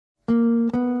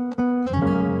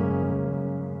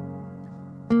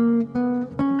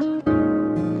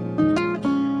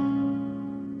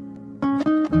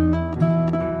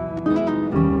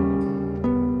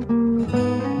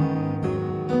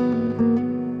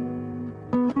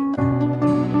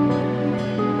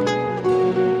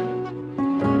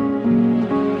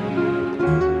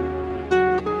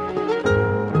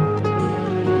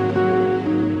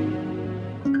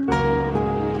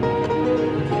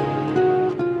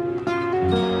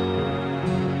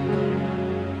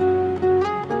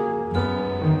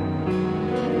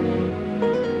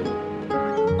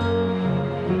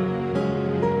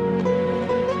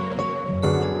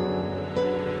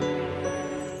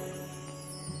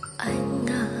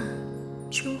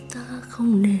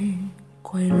không nên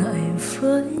quay lại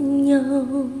với nhau,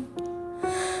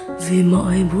 vì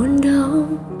mọi buồn đau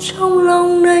trong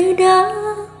lòng này đã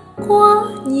quá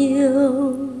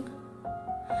nhiều.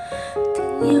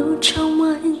 Tình yêu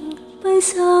trong anh bây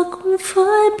giờ cũng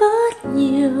phải bớt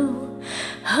nhiều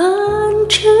hơn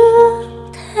trước,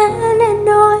 thế nên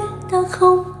đôi ta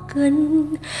không cần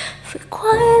phải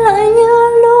quay lại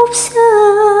như lúc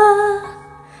xưa.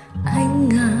 Anh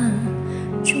à,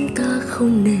 chúng ta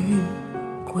không nên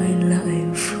quay lại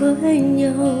với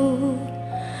nhau,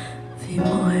 vì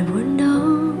mọi buồn đau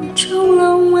trong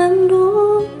lòng em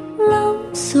đủ lắm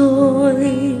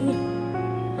rồi.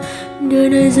 Đời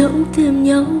này dẫu tìm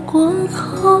nhau quá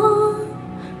khó,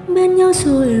 bên nhau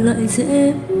rồi lại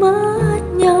dễ mất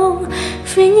nhau,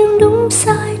 vì những đúng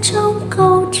sai trong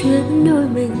câu chuyện đôi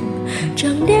mình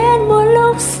chẳng đến một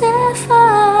lúc sẽ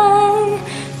phai.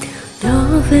 Từ đó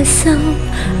về sau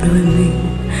đôi mình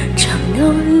chẳng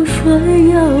nói với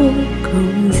nhau câu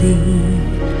gì.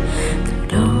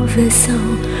 Từ đó về sau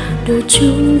đôi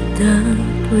chúng ta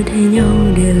thôi thay nhau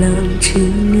để làm chi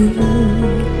nữa.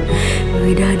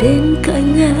 Người đã đến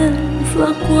cạnh em và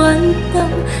quan tâm,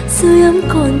 giữ ấm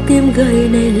con tim gầy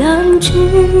này làm chi.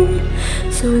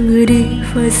 Rồi người đi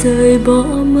phải rời bỏ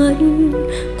mất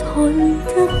thôi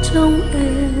thức trong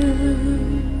em.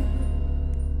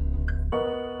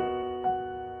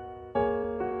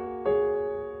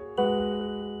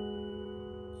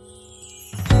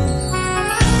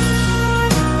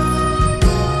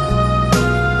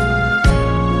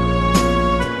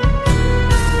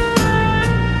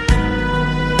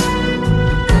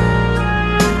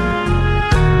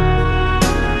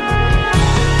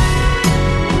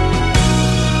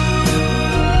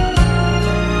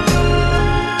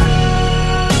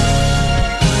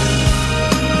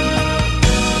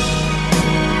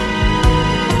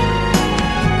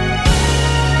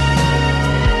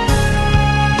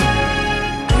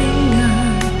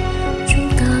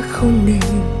 Không nên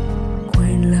quay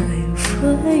lại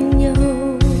với nhau,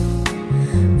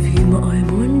 vì mọi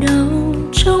buồn đau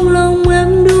trong lòng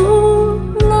em đủ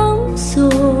lắm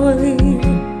rồi.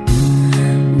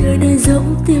 Nơi đây dẫu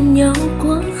tìm nhau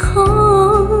quá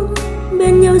khó,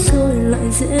 bên nhau rồi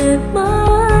lại dễ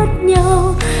mất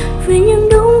nhau, vì những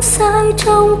đúng sai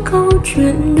trong câu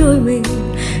chuyện đôi mình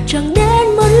chẳng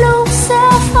đến một lúc sẽ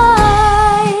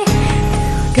phai.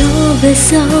 Từ đó về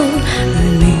sau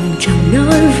đôi mình chẳng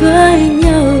nói với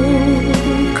nhau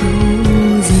câu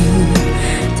gì.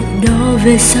 Từ đó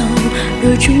về sau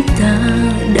đôi chúng ta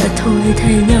đã thôi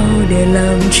thay nhau để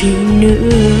làm chi nữa.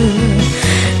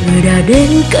 Người đã đến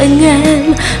cạnh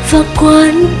em và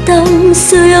quan tâm,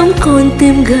 sưởi ấm con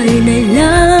tim gầy này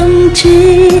làm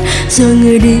chi. Rồi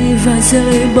người đi và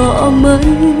rời bỏ mất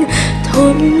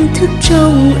thổn thức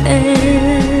trong em.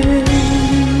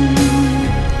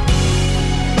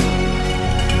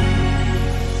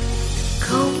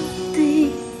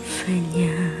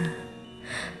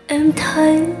 Em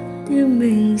thấy tim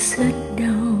mình rất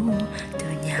đau, từ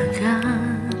nhà ga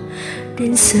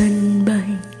đến sân bay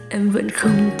em vẫn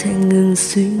không thể ngừng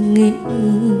suy nghĩ.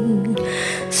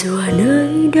 Dù ở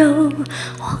nơi đâu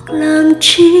hoặc làm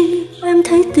chi, em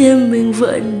thấy tim mình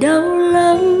vẫn đau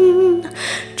lắm.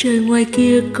 Trời ngoài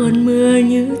kia còn mưa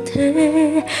như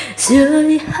thế,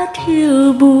 rơi hắt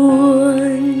hiu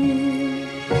buồn.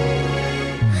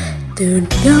 Từ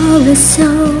đó về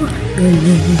sau người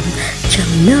mình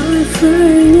chẳng nói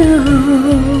với nhau.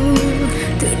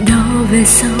 Từ đó về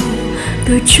sau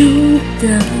đôi chúng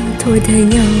ta thôi thay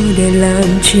nhau để làm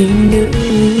chi nữa.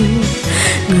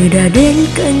 Người đã đến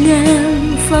cạnh em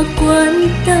và quan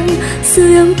tâm,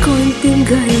 giữ ấm con tim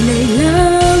gầy này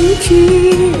làm chi.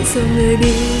 Rồi người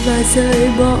đi và rời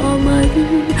bỏ mất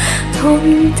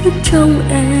thổn thức trong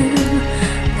em.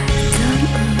 Lại cảm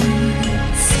ơn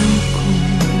sau cùng.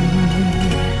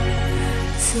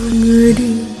 Rồi người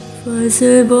đi và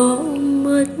rời bỏ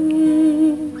mất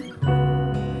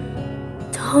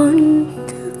thổn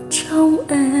thức trong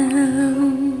em.